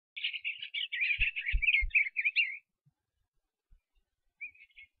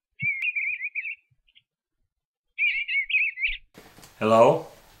Hello,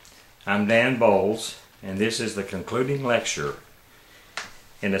 I'm Dan Bowles, and this is the concluding lecture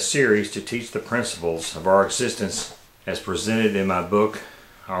in a series to teach the principles of our existence as presented in my book,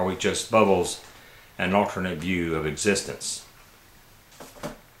 Are We Just Bubbles? An Alternate View of Existence.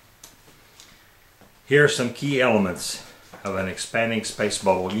 Here are some key elements of an expanding space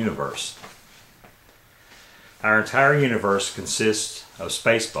bubble universe. Our entire universe consists of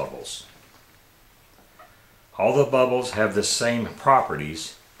space bubbles. All the bubbles have the same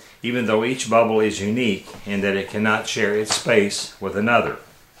properties, even though each bubble is unique in that it cannot share its space with another.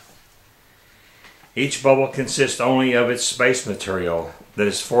 Each bubble consists only of its space material that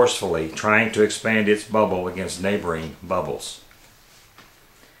is forcefully trying to expand its bubble against neighboring bubbles.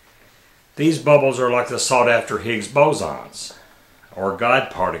 These bubbles are like the sought-after Higgs bosons, or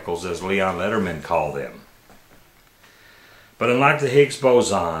God particles as Leon Lederman called them. But unlike the Higgs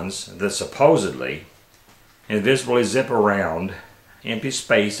bosons that supposedly invisibly zip around empty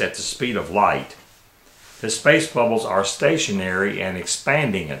space at the speed of light, the space bubbles are stationary and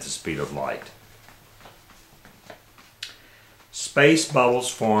expanding at the speed of light. Space bubbles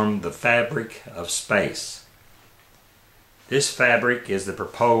form the fabric of space. This fabric is the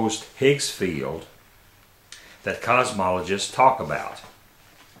proposed Higgs field that cosmologists talk about.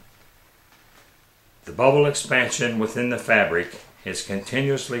 The bubble expansion within the fabric is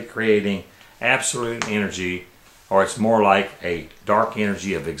continuously creating absolute energy, or it's more like a dark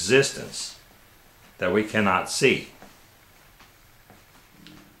energy of existence that we cannot see.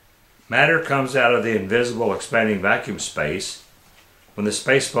 Matter comes out of the invisible expanding vacuum space when the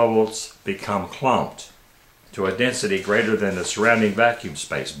space bubbles become clumped to a density greater than the surrounding vacuum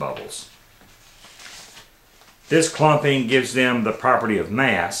space bubbles. This clumping gives them the property of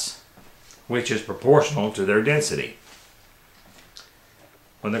mass, which is proportional to their density.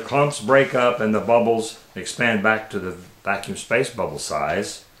 When the clumps break up and the bubbles expand back to the vacuum space bubble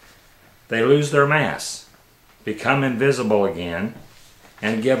size, they lose their mass, become invisible again,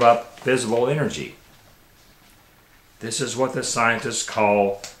 and give up visible energy. This is what the scientists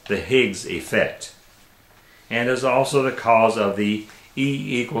call the Higgs effect, and is also the cause of the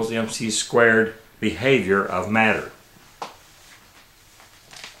E equals mc squared behavior of matter.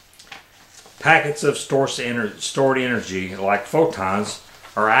 Packets of stored energy, like photons,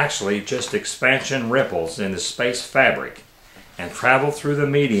 are actually just expansion ripples in the space fabric and travel through the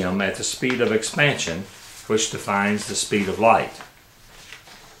medium at the speed of expansion, which defines the speed of light.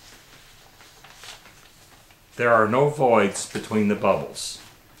 There are no voids between the bubbles,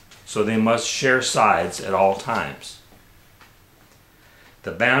 so they must share sides at all times.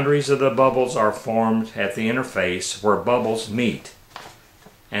 The boundaries of the bubbles are formed at the interface where bubbles meet,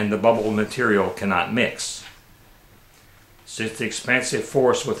 and the bubble material cannot mix. Since the expansive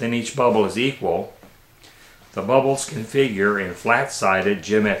force within each bubble is equal, the bubbles configure in flat-sided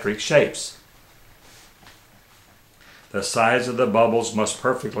geometric shapes. The sides of the bubbles must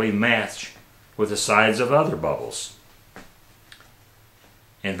perfectly match with the sides of other bubbles.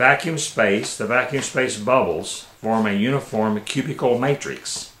 In vacuum space, the vacuum space bubbles form a uniform cubical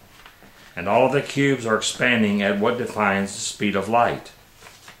matrix, and all of the cubes are expanding at what defines the speed of light.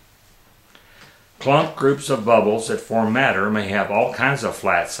 Clump groups of bubbles that form matter may have all kinds of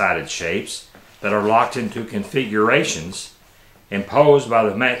flat-sided shapes that are locked into configurations imposed by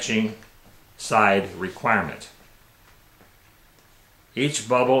the matching side requirement. Each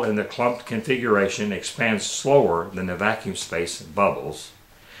bubble in the clumped configuration expands slower than the vacuum space bubbles,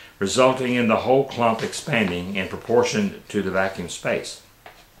 resulting in the whole clump expanding in proportion to the vacuum space.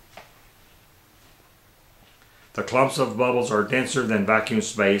 The clumps of bubbles are denser than vacuum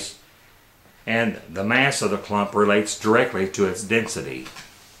space, and the mass of the clump relates directly to its density.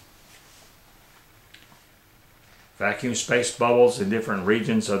 Vacuum space bubbles in different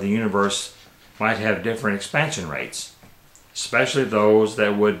regions of the universe might have different expansion rates, especially those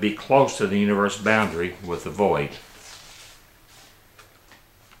that would be close to the universe boundary with the void.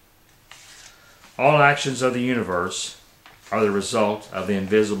 All actions of the universe are the result of the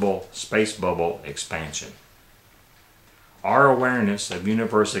invisible space bubble expansion. Our awareness of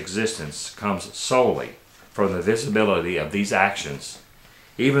universe existence comes solely from the visibility of these actions,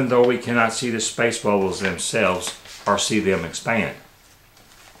 even though we cannot see the space bubbles themselves or see them expand.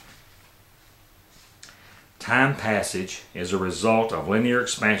 Time passage is a result of linear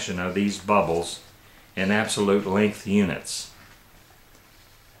expansion of these bubbles in absolute length units.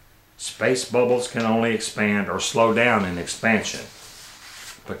 Space bubbles can only expand or slow down in expansion,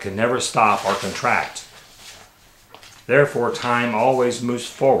 but can never stop or contract. Therefore, time always moves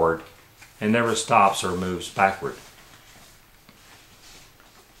forward and never stops or moves backward.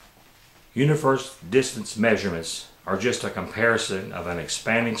 Universe distance measurements are just a comparison of an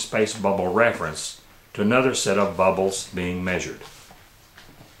expanding space bubble reference to another set of bubbles being measured.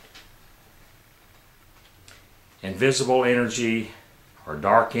 Invisible energy, or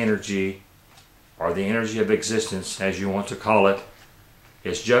dark energy, or the energy of existence, as you want to call it,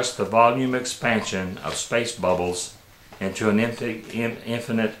 is just the volume expansion of space bubbles into an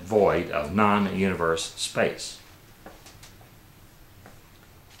infinite void of non-universe space.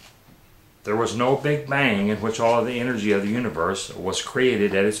 There was no Big Bang in which all of the energy of the universe was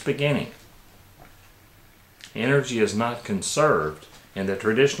created at its beginning. Energy is not conserved in the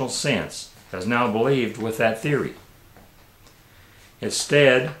traditional sense as now believed with that theory.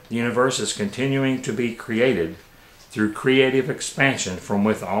 Instead, the universe is continuing to be created through creative expansion from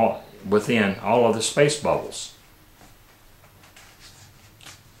within all of the space bubbles.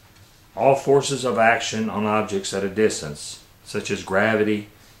 All forces of action on objects at a distance, such as gravity,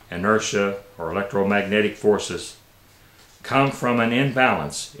 inertia, or electromagnetic forces, come from an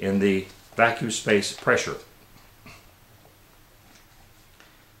imbalance in the vacuum space pressure,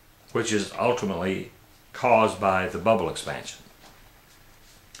 which is ultimately caused by the bubble expansion.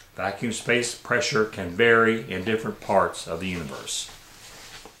 Vacuum space pressure can vary in different parts of the universe.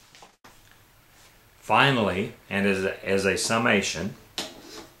 Finally, and as a summation,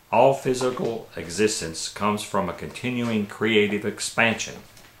 all physical existence comes from a continuing creative expansion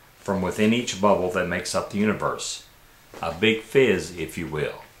from within each bubble that makes up the universe. A big fizz, if you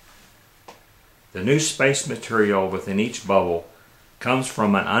will. The new space material within each bubble comes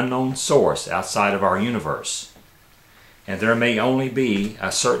from an unknown source outside of our universe, and there may only be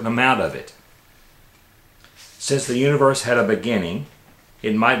a certain amount of it. Since the universe had a beginning,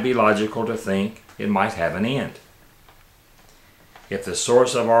 it might be logical to think it might have an end. If the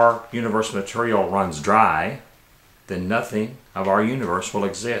source of our universe material runs dry, then nothing of our universe will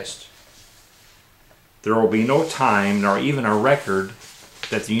exist. There will be no time nor even a record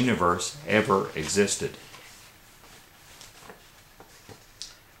that the universe ever existed.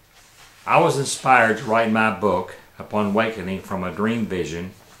 I was inspired to write my book upon awakening from a dream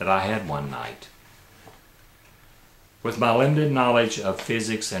vision that I had one night. With my limited knowledge of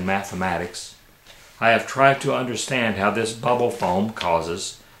physics and mathematics, I have tried to understand how this bubble foam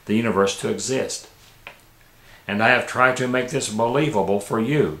causes the universe to exist. And I have tried to make this believable for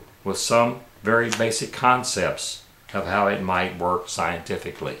you with some very basic concepts of how it might work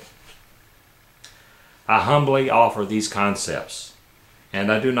scientifically. I humbly offer these concepts,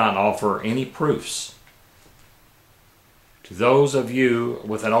 and I do not offer any proofs. To those of you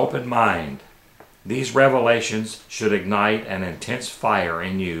with an open mind, these revelations should ignite an intense fire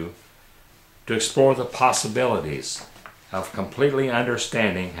in you to explore the possibilities of completely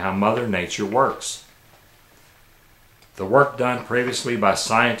understanding how Mother Nature works. The work done previously by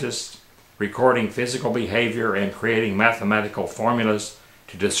scientists recording physical behavior and creating mathematical formulas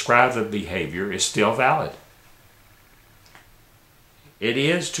to describe the behavior is still valid. It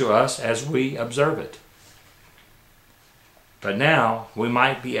is to us as we observe it. But now we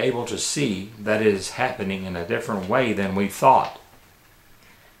might be able to see that it is happening in a different way than we thought.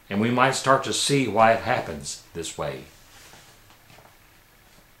 And we might start to see why it happens this way.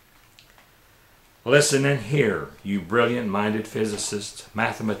 Listen and hear, you brilliant-minded physicists,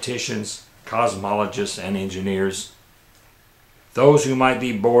 mathematicians, cosmologists, and engineers. Those who might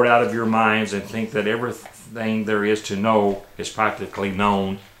be bored out of your minds and think that everything there is to know is practically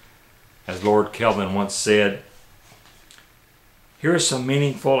known, as Lord Kelvin once said. Here is some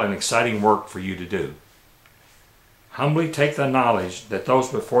meaningful and exciting work for you to do. Humbly take the knowledge that those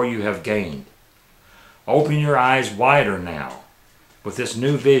before you have gained. Open your eyes wider now with this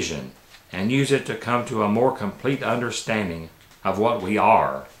new vision and use it to come to a more complete understanding of what we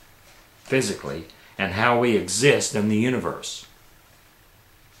are physically and how we exist in the universe.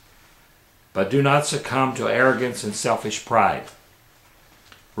 But do not succumb to arrogance and selfish pride.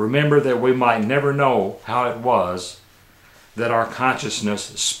 Remember that we might never know how it was that our consciousness,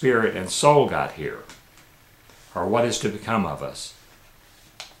 spirit, and soul got here, or what is to become of us.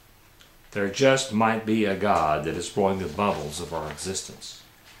 There just might be a God that is blowing the bubbles of our existence.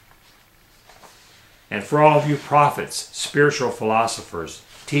 And for all of you prophets, spiritual philosophers,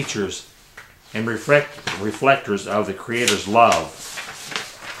 teachers, and reflectors of the Creator's love,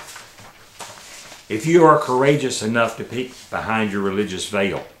 if you are courageous enough to peek behind your religious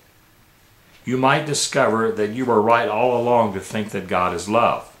veil, you might discover that you were right all along to think that God is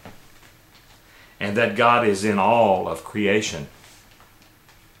love, and that God is in all of creation.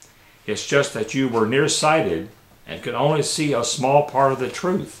 It's just that you were nearsighted and could only see a small part of the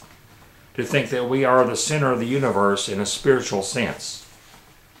truth, to think that we are the center of the universe in a spiritual sense.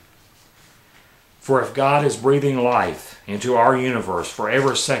 For if God is breathing life into our universe for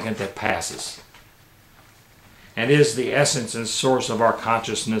every second that passes, and is the essence and source of our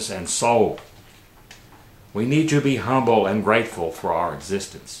consciousness and soul, we need to be humble and grateful for our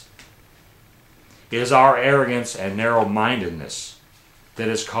existence. It is our arrogance and narrow-mindedness that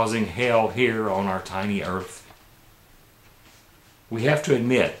is causing hell here on our tiny earth. We have to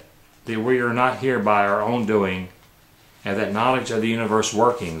admit that we are not here by our own doing, and that knowledge of the universe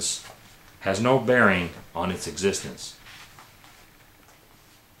workings has no bearing on its existence.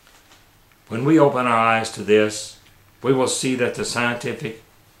 When we open our eyes to this, we will see that the scientific,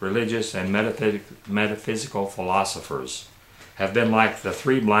 religious, and metaphysical philosophers have been like the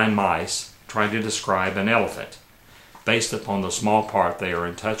three blind mice trying to describe an elephant, based upon the small part they are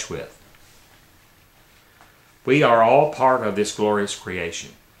in touch with. We are all part of this glorious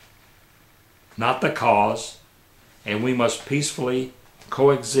creation, not the cause, and we must peacefully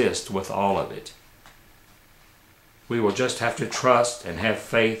coexist with all of it. We will just have to trust and have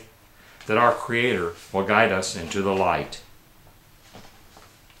faith that our Creator will guide us into the light.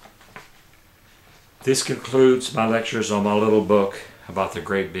 This concludes my lectures on my little book about the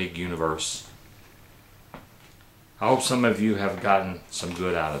great big universe. I hope some of you have gotten some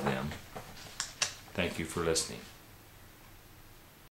good out of them. Thank you for listening.